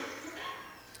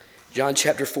John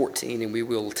chapter 14, and we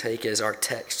will take as our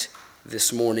text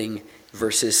this morning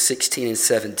verses 16 and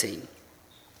 17.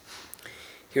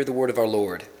 Hear the word of our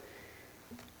Lord.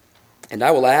 And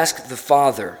I will ask the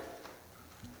Father,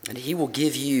 and he will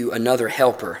give you another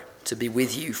helper to be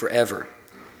with you forever,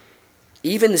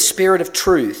 even the Spirit of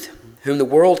truth, whom the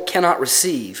world cannot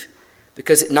receive,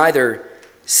 because it neither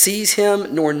sees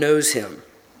him nor knows him.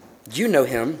 You know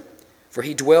him, for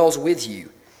he dwells with you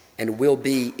and will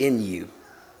be in you.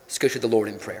 Let's go to the Lord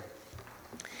in prayer.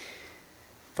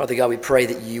 Father God, we pray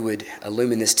that you would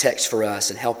illumine this text for us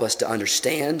and help us to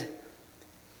understand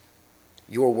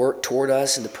your work toward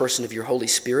us in the person of your Holy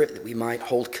Spirit, that we might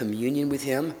hold communion with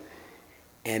him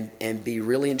and be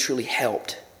really and truly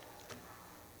helped.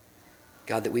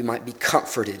 God, that we might be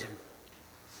comforted.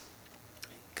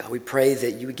 God, we pray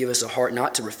that you would give us a heart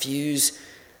not to refuse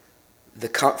the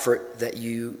comfort that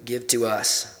you give to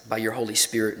us by your Holy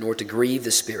Spirit, nor to grieve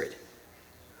the Spirit,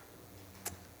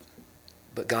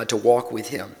 but God, to walk with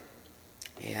him.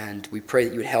 And we pray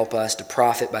that you would help us to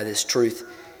profit by this truth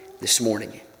this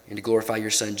morning and to glorify your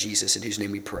Son, Jesus, in whose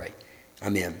name we pray.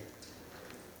 Amen.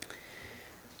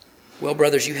 Well,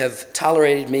 brothers, you have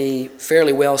tolerated me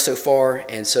fairly well so far,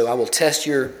 and so I will test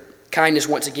your kindness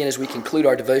once again as we conclude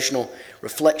our devotional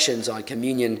reflections on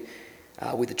communion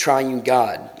with the triune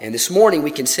God. And this morning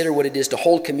we consider what it is to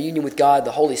hold communion with God,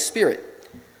 the Holy Spirit.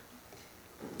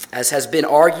 As has been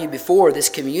argued before, this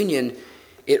communion,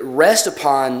 it rests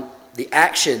upon the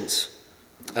actions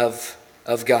of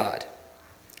God.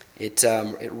 It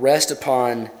rests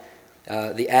upon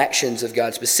the actions of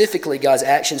God, specifically God's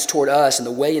actions toward us and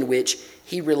the way in which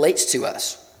he relates to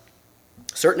us.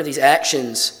 Certain of these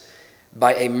actions,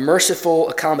 by a merciful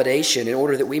accommodation in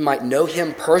order that we might know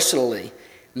him personally,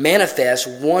 manifest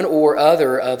one or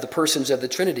other of the persons of the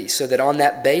Trinity, so that on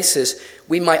that basis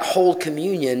we might hold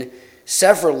communion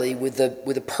severally with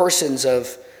the persons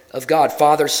of God,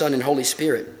 Father, Son, and Holy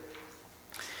Spirit.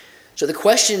 So the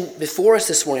question before us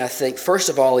this morning, I think, first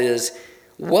of all is,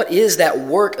 what is that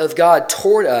work of God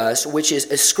toward us which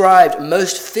is ascribed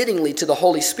most fittingly to the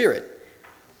Holy Spirit?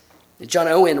 And John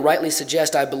Owen rightly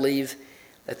suggests, I believe,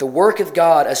 that the work of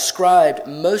God ascribed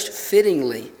most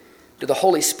fittingly to the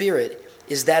Holy Spirit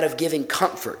is that of giving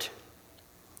comfort.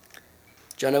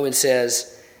 John Owen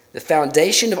says, the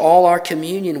foundation of all our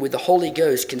communion with the Holy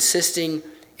Ghost consisting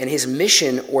in his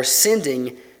mission or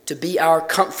sending to be our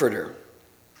comforter.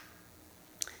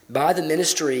 By the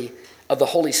ministry of the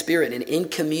Holy Spirit and in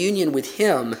communion with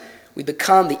him, we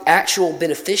become the actual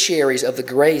beneficiaries of the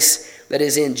grace that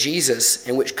is in Jesus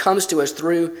and which comes to us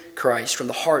through Christ from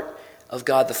the heart of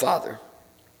God the Father.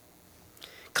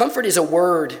 Comfort is a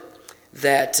word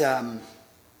that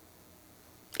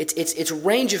its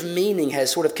range of meaning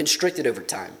has sort of constricted over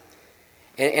time.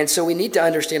 And so we need to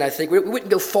understand, I think, we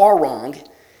wouldn't go far wrong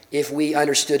if we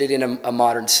understood it in a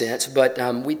modern sense, but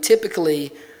we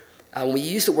typically, when we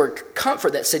use the word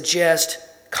comfort, that suggests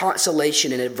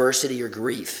consolation in adversity or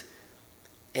grief.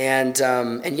 And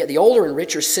yet the older and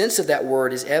richer sense of that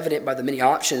word is evident by the many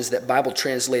options that Bible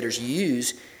translators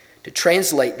use to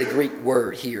translate the Greek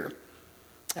word here.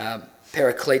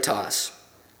 Parakletos,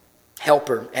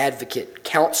 helper, advocate,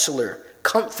 counselor,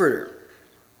 comforter.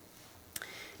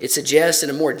 It suggests in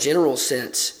a more general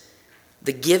sense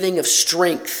the giving of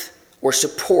strength or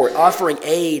support, offering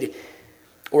aid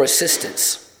or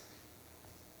assistance.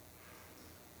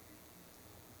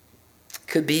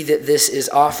 Could be that this is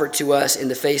offered to us in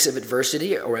the face of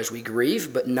adversity or as we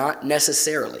grieve, but not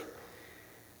necessarily.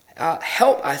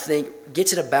 Help, I think,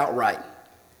 gets it about right.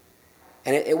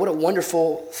 And what a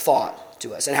wonderful thought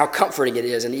to us, and how comforting it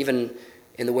is, and even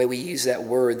in the way we use that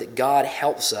word, that God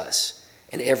helps us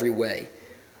in every way.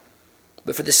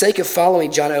 But for the sake of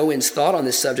following John Owen's thought on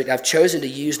this subject, I've chosen to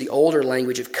use the older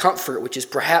language of comfort, which is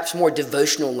perhaps more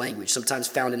devotional language, sometimes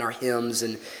found in our hymns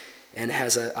and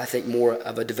has, I think, more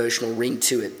of a devotional ring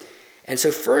to it. And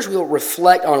so first we'll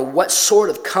reflect on what sort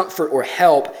of comfort or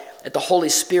help that the Holy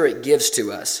Spirit gives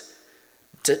to us,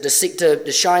 to seek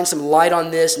to shine some light on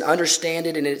this and understand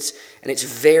it in its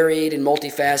varied and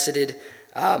multifaceted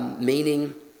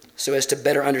meaning, so as to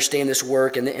better understand this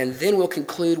work. And then we'll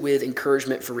conclude with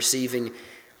encouragement for receiving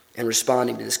and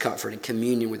responding to this comfort and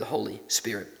communion with the Holy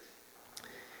Spirit.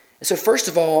 And so first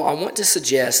of all, I want to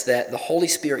suggest that the Holy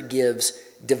Spirit gives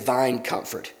divine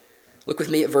comfort. Look with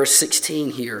me at verse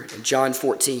 16 here in John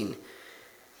 14.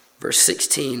 Verse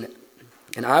 16,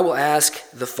 and I will ask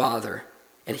the Father,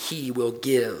 and he will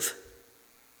give.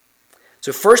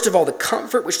 So first of all, the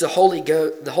comfort which the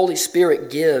Holy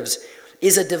Spirit gives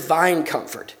is a divine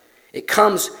comfort. It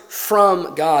comes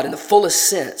from God in the fullest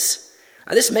sense.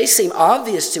 Now, this may seem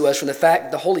obvious to us from the fact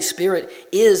that the Holy Spirit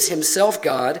is himself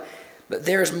God, But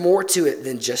there's more to it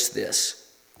than just this.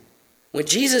 When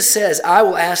Jesus says, I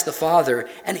will ask the Father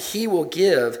and he will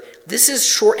give, this is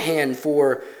shorthand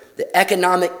for the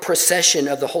economic procession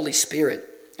of the Holy Spirit.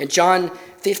 And John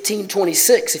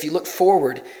 15:26, if you look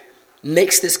forward,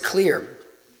 makes this clear,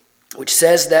 which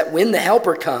says that when the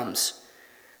Helper comes,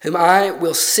 whom I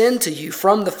will send to you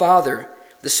from the Father,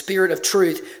 the Spirit of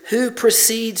truth, who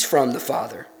proceeds from the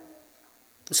Father.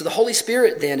 And so the Holy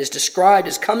Spirit then is described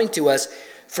as coming to us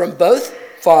from both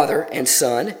Father and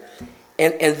Son,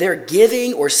 and their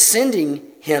giving or sending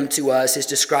him to us is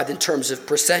described in terms of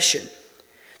procession.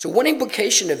 So one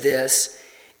implication of this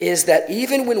is that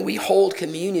even when we hold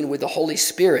communion with the Holy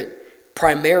Spirit,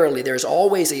 primarily there's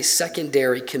always a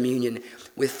secondary communion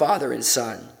with Father and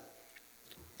Son.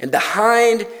 And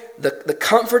behind the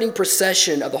comforting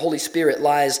procession of the Holy Spirit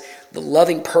lies the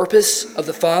loving purpose of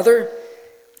the Father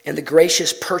and the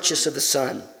gracious purchase of the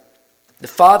Son. The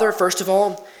Father, first of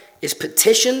all, is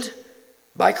petitioned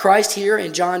by Christ here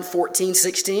in John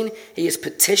 14:16. He is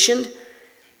petitioned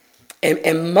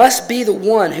and must be the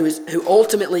one who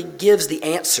ultimately gives the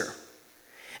answer.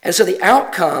 And so the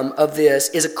outcome of this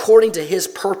is according to his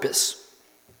purpose.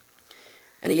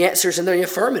 And he answers in the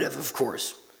affirmative, of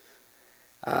course,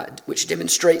 which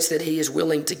demonstrates that he is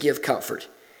willing to give comfort.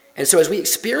 And so as we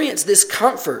experience this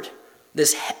comfort,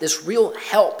 this real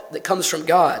help that comes from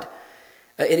God,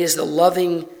 it is the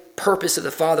loving purpose of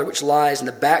the Father which lies in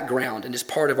the background and is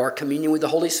part of our communion with the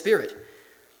Holy Spirit.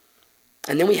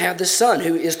 And then we have the Son,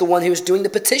 who is the one who is doing the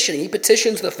petitioning. He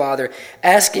petitions the Father,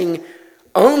 asking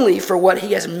only for what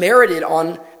he has merited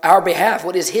on our behalf,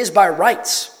 what is his by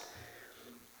rights.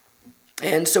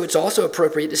 And so it's also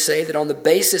appropriate to say that on the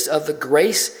basis of the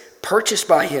grace purchased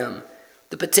by him,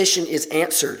 the petition is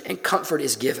answered and comfort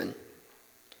is given.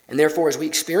 And therefore, as we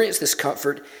experience this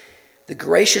comfort, the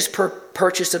gracious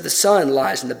purchase of the Son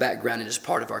lies in the background and is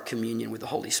part of our communion with the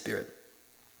Holy Spirit.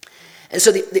 And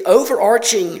so the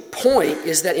overarching point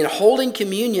is that in holding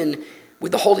communion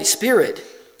with the Holy Spirit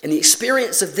and the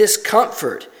experience of this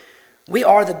comfort, we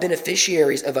are the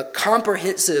beneficiaries of a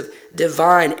comprehensive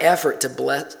divine effort to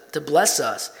bless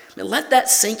us. I mean, let that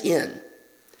sink in.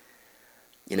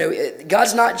 You know,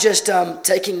 God's not just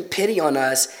taking pity on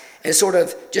us and sort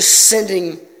of just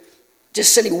sending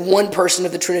one person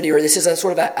of the Trinity, or this is a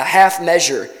sort of a half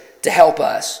measure to help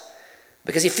us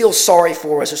because he feels sorry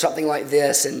for us or something like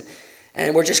this, and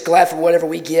we're just glad for whatever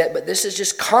we get. But this is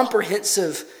just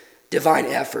comprehensive divine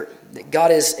effort. That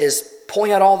God is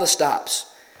pulling out all the stops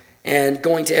and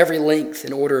going to every length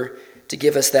in order to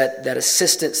give us that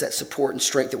assistance, that support and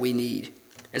strength that we need.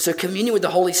 And so communion with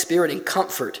the Holy Spirit in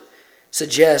comfort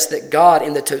suggests that God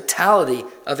in the totality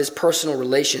of his personal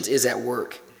relations is at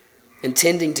work,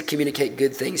 intending to communicate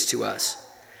good things to us.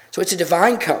 So it's a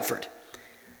divine comfort.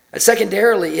 And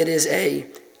secondarily, it is a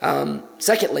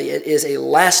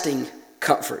lasting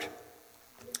comfort.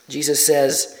 Jesus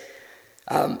says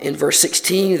in verse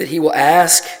 16 that he will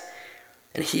ask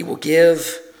and he will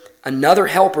give another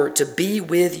helper to be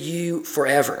with you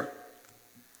forever.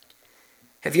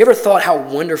 Have you ever thought how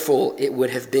wonderful it would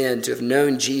have been to have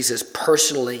known Jesus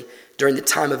personally during the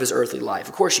time of his earthly life?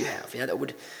 Of course you have. Yeah,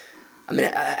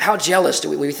 how jealous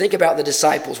do we, when we think about the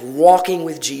disciples walking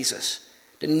with Jesus,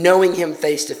 to knowing him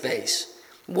face to face?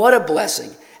 What a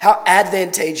blessing. How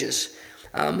advantageous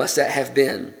must that have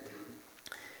been?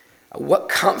 What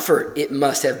comfort it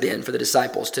must have been for the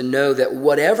disciples to know that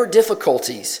whatever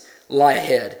difficulties lie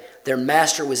ahead, their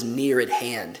master was near at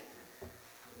hand.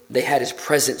 They had his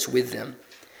presence with them.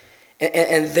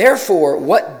 And therefore,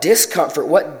 what discomfort,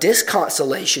 what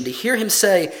disconsolation to hear him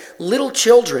say, "Little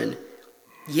children,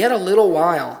 yet a little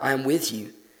while I am with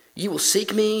you. You will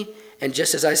seek me, and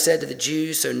just as I said to the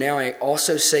Jews, so now I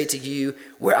also say to you,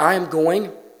 where I am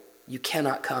going, you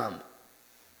cannot come."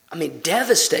 I mean,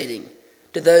 devastating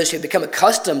to those who have become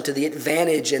accustomed to the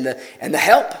advantage and the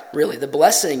help, really, the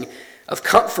blessing of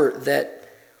comfort that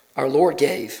our Lord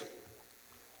gave.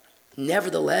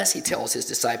 Nevertheless, he tells his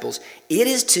disciples, it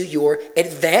is to your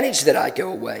advantage that I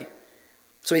go away.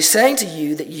 So he's saying to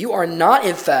you that you are not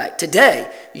in fact,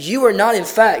 today, you are not in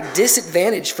fact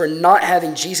disadvantaged for not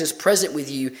having Jesus present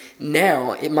with you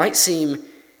now. It might seem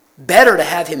better to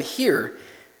have him here,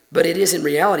 but it is in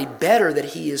reality better that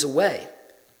he is away.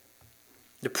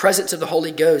 The presence of the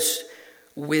Holy Ghost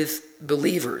with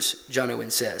believers, John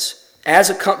Owen says, as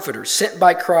a comforter sent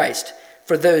by Christ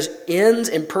for those ends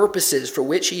and purposes for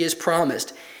which he is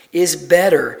promised, is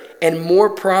better and more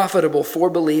profitable for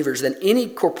believers than any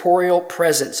corporeal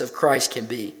presence of Christ can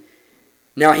be.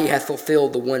 Now he hath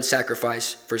fulfilled the one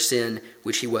sacrifice for sin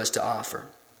which he was to offer.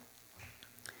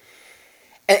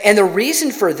 And the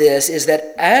reason for this is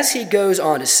that, as he goes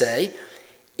on to say,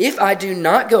 If I do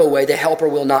not go away, the Helper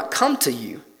will not come to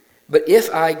you. But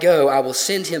if I go, I will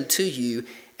send him to you,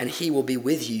 and he will be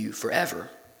with you forever.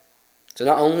 So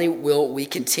not only will we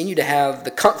continue to have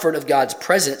the comfort of God's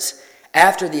presence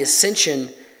after the ascension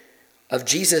of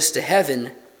Jesus to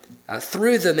heaven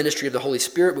through the ministry of the Holy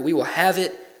Spirit, but we will have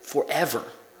it forever.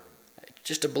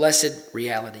 Just a blessed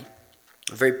reality,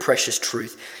 a very precious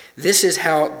truth. This is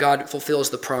how God fulfills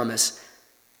the promise,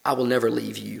 I will never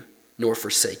leave you nor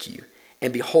forsake you.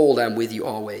 And behold, I'm with you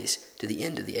always to the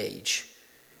end of the age.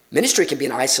 Ministry can be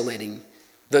an isolating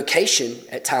vocation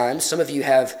at times. Some of you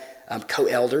have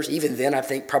co-elders, even then I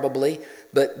think probably.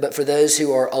 But for those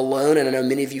who are alone, and I know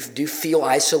many of you do feel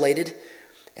isolated,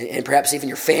 and perhaps even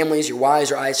your families, your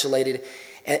wives are isolated,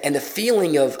 and the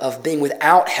feeling of being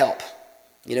without help,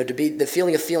 to be the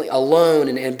feeling of feeling alone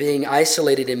and being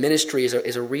isolated in ministry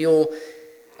is a real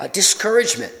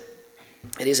discouragement.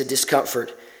 It is a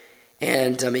discomfort.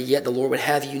 And yet the Lord would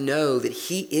have you know that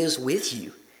he is with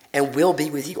you and will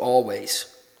be with you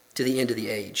always to the end of the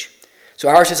age. So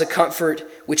ours is a comfort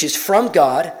which is from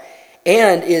God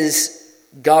and is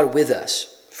God with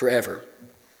us forever.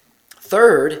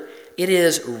 Third, it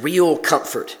is real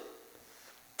comfort.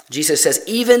 Jesus says,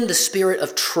 even the Spirit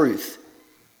of truth.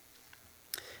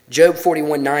 Job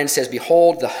 41:9 says,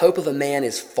 behold, the hope of a man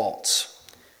is false.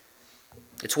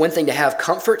 It's one thing to have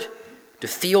comfort, to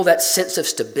feel that sense of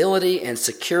stability and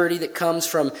security that comes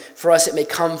from, for us it may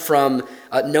come from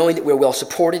knowing that we're well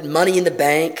supported. Money in the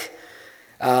bank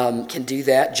can do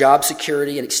that. Job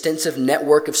security, an extensive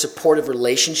network of supportive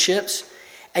relationships.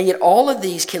 And yet all of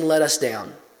these can let us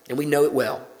down, and we know it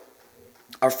well.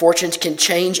 Our fortunes can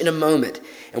change in a moment,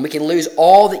 and we can lose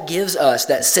all that gives us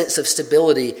that sense of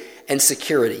stability and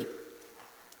security.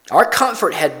 Our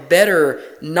comfort had better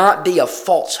not be a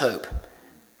false hope.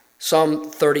 Psalm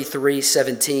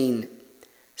 33:17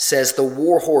 says, the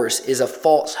war horse is a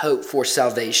false hope for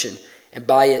salvation, and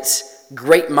by its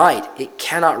great might it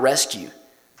cannot rescue.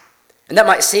 And that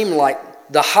might seem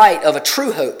like the height of a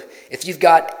true hope if you've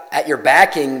got at your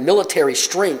backing military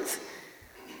strength.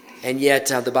 And yet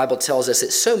the Bible tells us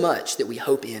that so much that we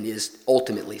hope in is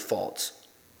ultimately false.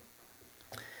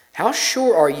 How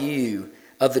sure are you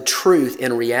of the truth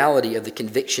and reality of the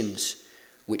convictions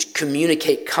which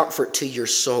communicate comfort to your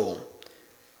soul?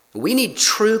 We need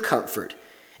true comfort,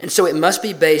 and so it must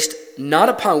be based not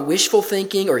upon wishful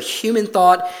thinking or human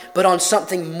thought, but on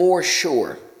something more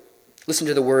sure. Listen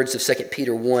to the words of 2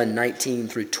 Peter 1:19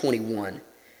 through 21.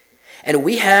 And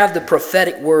we have the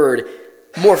prophetic word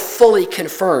more fully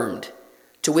confirmed,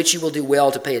 to which you will do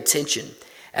well to pay attention,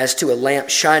 as to a lamp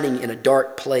shining in a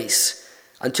dark place,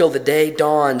 until the day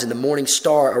dawns and the morning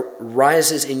star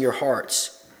rises in your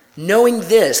hearts. Knowing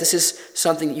this is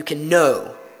something that you can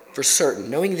know for certain,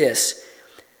 knowing this,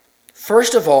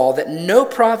 first of all, that no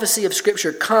prophecy of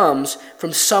Scripture comes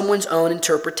from someone's own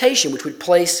interpretation, which would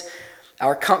place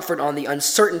our comfort on the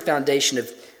uncertain foundation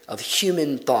of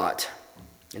human thought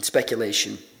and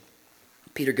speculation.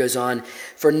 Peter goes on,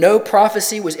 for no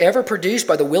prophecy was ever produced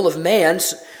by the will of man,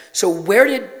 so where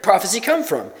did prophecy come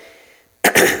from?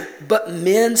 But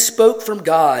men spoke from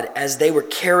God as they were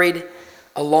carried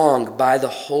along by the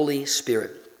Holy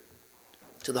Spirit.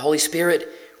 So the Holy Spirit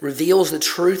reveals the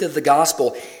truth of the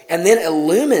gospel and then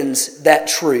illumines that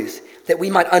truth that we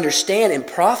might understand and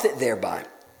profit thereby.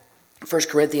 1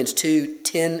 Corinthians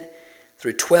 2:10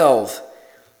 through 12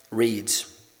 reads,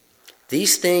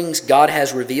 these things God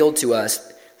has revealed to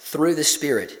us through the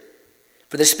Spirit.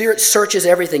 For the Spirit searches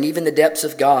everything, even the depths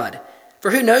of God.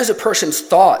 For who knows a person's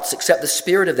thoughts except the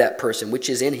spirit of that person which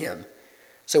is in him?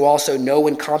 So also no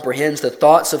one comprehends the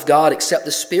thoughts of God except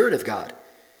the Spirit of God.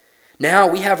 Now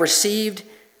we have received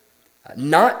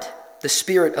not the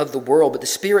spirit of the world, but the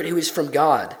Spirit who is from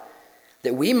God,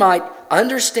 that we might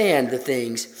understand the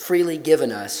things freely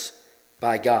given us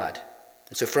by God.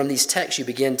 And so from these texts you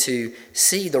begin to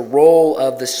see the role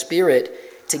of the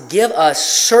Spirit to give us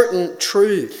certain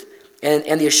truth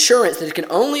and the assurance that it can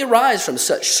only arise from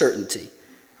such certainty.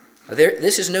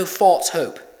 This is no false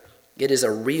hope. It is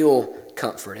a real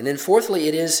comfort. And then fourthly,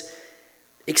 it is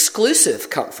exclusive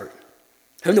comfort,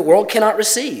 whom the world cannot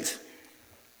receive.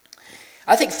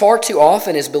 I think far too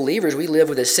often as believers we live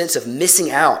with a sense of missing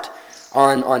out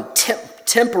on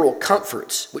temporal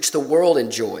comforts which the world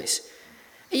enjoys.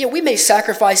 We may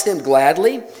sacrifice them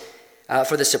gladly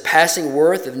for the surpassing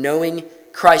worth of knowing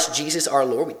Christ Jesus our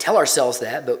Lord. We tell ourselves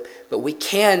that, but we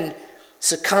can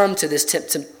succumb to this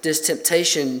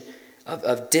temptation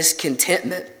of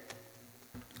discontentment.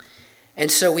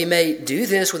 And so we may do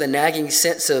this with a nagging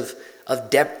sense of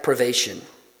deprivation.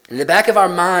 In the back of our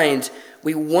mind,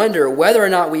 we wonder whether or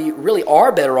not we really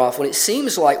are better off when it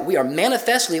seems like we are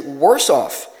manifestly worse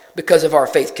off because of our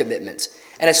faith commitments.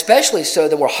 And especially so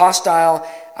the more hostile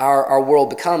our world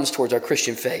becomes towards our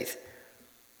Christian faith.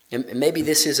 And maybe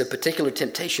this is a particular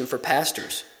temptation for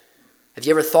pastors. Have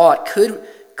you ever thought,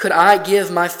 could I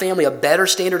give my family a better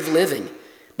standard of living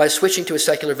by switching to a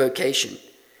secular vocation?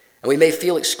 And we may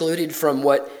feel excluded from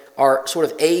what our sort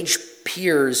of age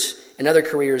peers and other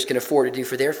careers can afford to do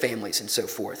for their families and so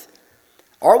forth.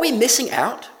 Are we missing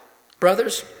out,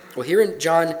 brothers? Well, here in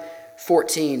John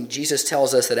 14, Jesus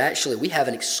tells us that actually we have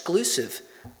an exclusive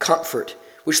comfort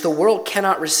which the world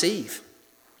cannot receive.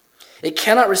 It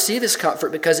cannot receive this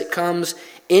comfort because it comes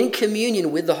in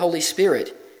communion with the Holy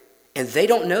Spirit, and they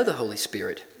don't know the Holy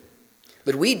Spirit.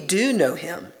 But we do know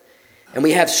him, and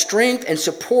we have strength and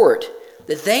support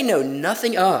that they know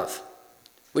nothing of,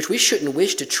 which we shouldn't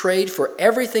wish to trade for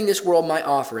everything this world might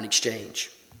offer in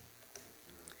exchange.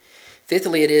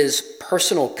 Fifthly, it is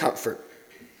personal comfort.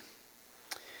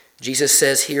 Jesus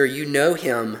says here, you know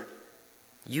him,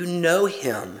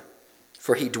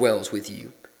 for he dwells with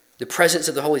you. The presence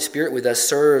of the Holy Spirit with us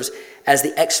serves as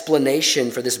the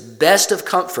explanation for this best of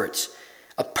comforts,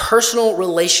 a personal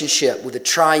relationship with the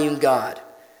triune God.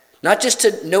 Not just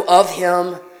to know of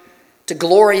him, to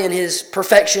glory in his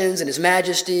perfections and his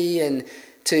majesty, and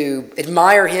to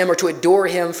admire him or to adore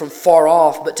him from far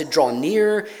off, but to draw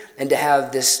near and to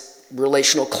have this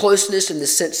relational closeness and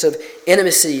this sense of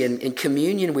intimacy and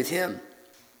communion with him.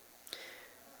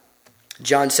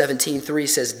 John 17:3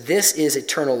 says, this is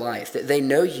eternal life, that they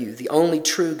know you, the only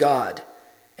true God,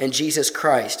 and Jesus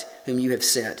Christ, whom you have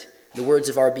sent. The words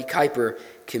of R.B. Kuyper,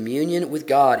 communion with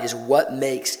God is what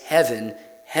makes heaven,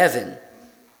 heaven.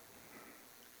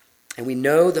 And we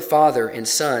know the Father and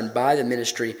Son by the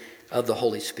ministry of the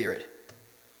Holy Spirit.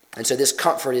 And so this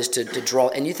comfort is to draw,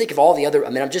 and you think of all the other,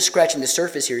 I'm just scratching the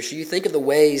surface here, so you think of the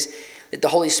ways that the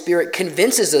Holy Spirit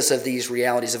convinces us of these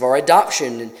realities of our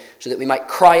adoption, and so that we might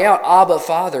cry out, Abba,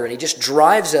 Father, and he just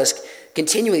drives us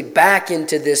continually back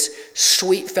into this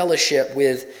sweet fellowship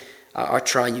with our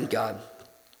triune God.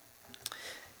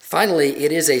 Finally,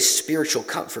 it is a spiritual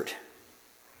comfort.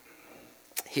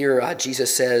 Here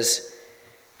Jesus says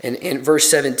in verse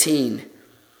 17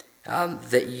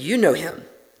 that you know him,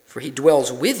 for he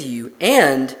dwells with you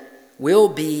and will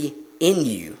be in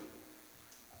you.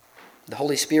 The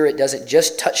Holy Spirit doesn't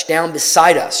just touch down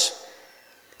beside us.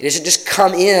 It doesn't just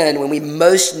come in when we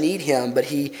most need him, but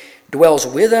he dwells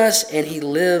with us and he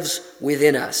lives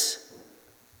within us.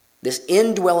 This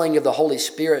indwelling of the Holy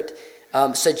Spirit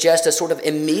suggests a sort of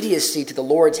immediacy to the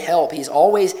Lord's help. He's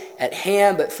always at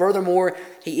hand, but furthermore,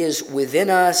 he is within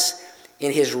us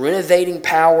in his renovating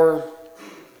power.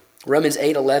 Romans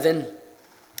 8:11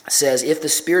 says, if the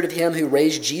spirit of him who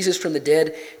raised Jesus from the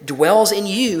dead dwells in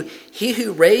you, he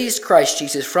who raised Christ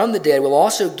Jesus from the dead will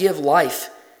also give life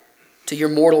to your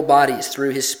mortal bodies through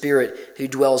his Spirit who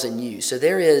dwells in you. So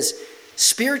there is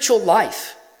spiritual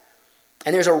life,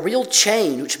 and there's a real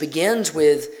change which begins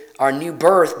with our new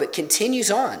birth but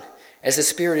continues on as the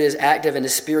Spirit is active in a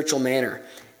spiritual manner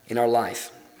in our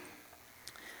life.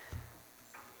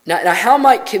 Now how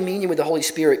might communion with the Holy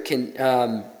Spirit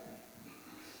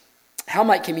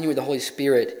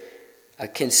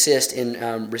consist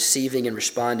in receiving and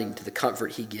responding to the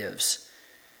comfort he gives?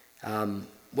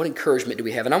 What encouragement do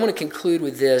we have? And I want to conclude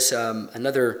with this,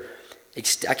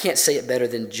 I can't say it better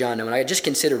than John. When I just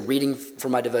considered reading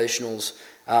from my devotionals,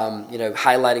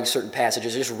 highlighting certain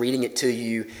passages, just reading it to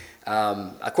you.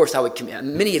 Of course,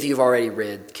 many of you have already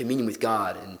read Communion with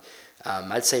God, and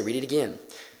I'd say read it again.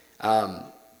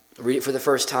 Read it for the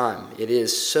first time. It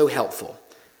is so helpful.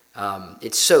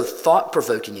 It's so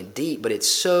thought-provoking and deep, but it's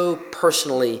so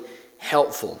personally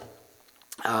helpful.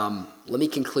 Let me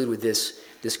conclude with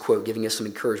this quote, giving us some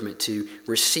encouragement to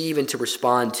receive and to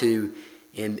respond to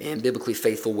in biblically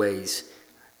faithful ways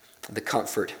the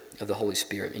comfort of the Holy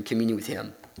Spirit and communion with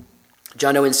him.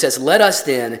 John Owen says, let us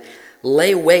then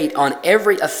lay weight on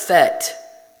every effect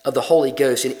of the Holy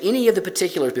Ghost in any of the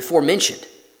particulars before mentioned,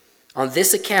 on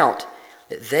this account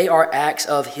that they are acts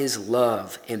of his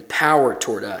love and power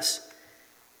toward us.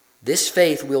 This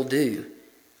faith will do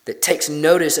that takes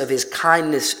notice of his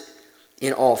kindness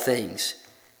in all things.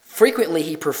 Frequently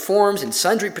he performs in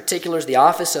sundry particulars the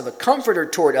office of a comforter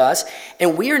toward us,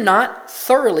 and we are not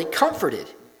thoroughly comforted.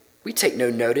 We take no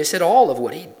notice at all of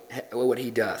what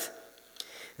he doth.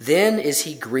 Then is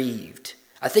he grieved.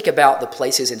 I think about the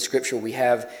places in Scripture we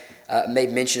have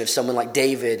made mention of someone like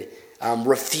David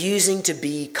refusing to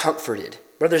be comforted.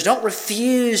 Brothers, don't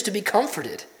refuse to be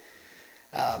comforted.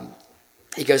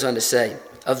 He goes on to say,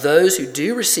 of those who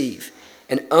do receive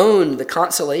and own the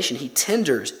consolation he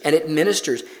tenders and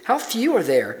administers. How few are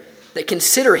there that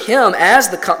consider him as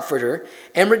the comforter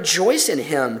and rejoice in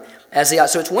him as the...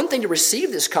 So it's one thing to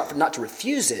receive this comfort, not to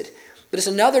refuse it, but it's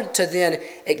another to then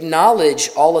acknowledge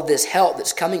all of this help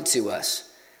that's coming to us.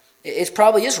 It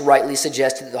probably is rightly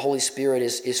suggested that the Holy Spirit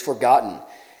is forgotten,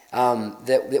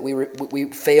 that we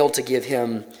fail to give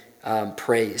him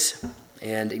praise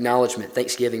and acknowledgement,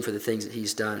 thanksgiving for the things that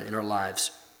he's done in our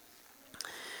lives.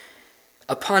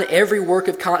 Upon every work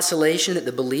of consolation that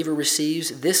the believer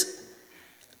receives,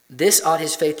 this ought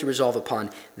his faith to resolve upon.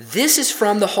 This is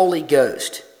from the Holy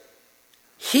Ghost.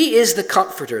 He is the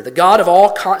Comforter, the God of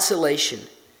all consolation.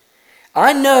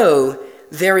 I know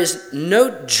there is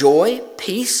no joy,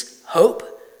 peace, hope,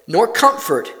 nor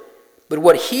comfort, but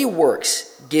what he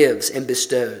works, gives, and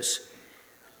bestows.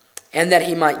 And that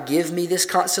he might give me this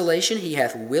consolation, he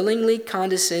hath willingly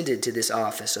condescended to this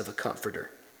office of a comforter.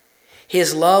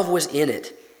 His love was in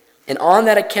it, and on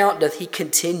that account doth he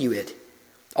continue it.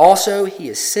 Also, he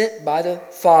is sent by the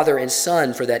Father and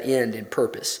Son for that end and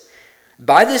purpose.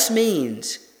 By this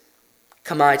means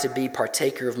come I to be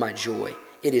partaker of my joy.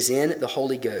 It is in the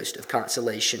Holy Ghost of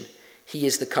consolation. He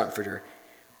is the Comforter.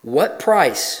 What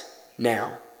price,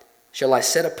 now, shall I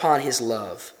set upon his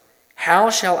love? How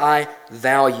shall I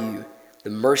value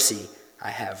the mercy I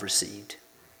have received?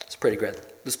 Let's pray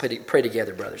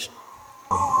together, brothers.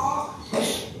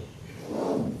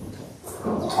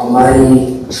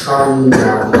 Almighty, triune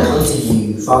God, we come to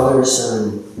you, Father,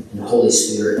 Son, and Holy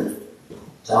Spirit,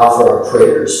 to offer our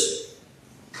prayers,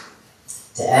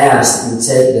 to ask that you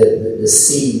take the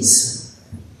seeds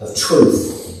of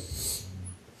truth,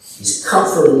 these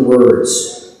comforting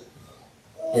words,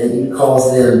 and that you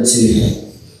cause them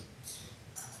to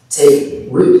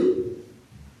take root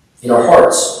in our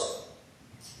hearts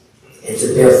and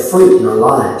to bear fruit in our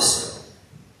lives.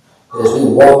 That as we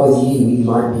walk with you, we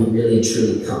might be really and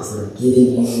truly comforted,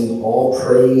 giving you all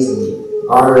praise and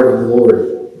honor and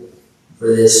glory for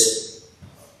this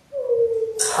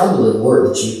humbling work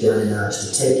that you've done in us,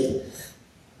 to take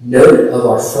note of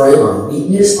our frame, our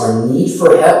weakness, our need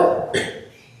for help,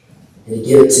 and to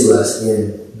give it to us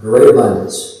in great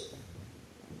abundance.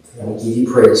 And we give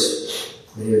you praise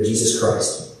in the name of Jesus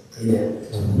Christ. Amen.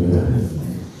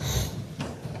 Amen.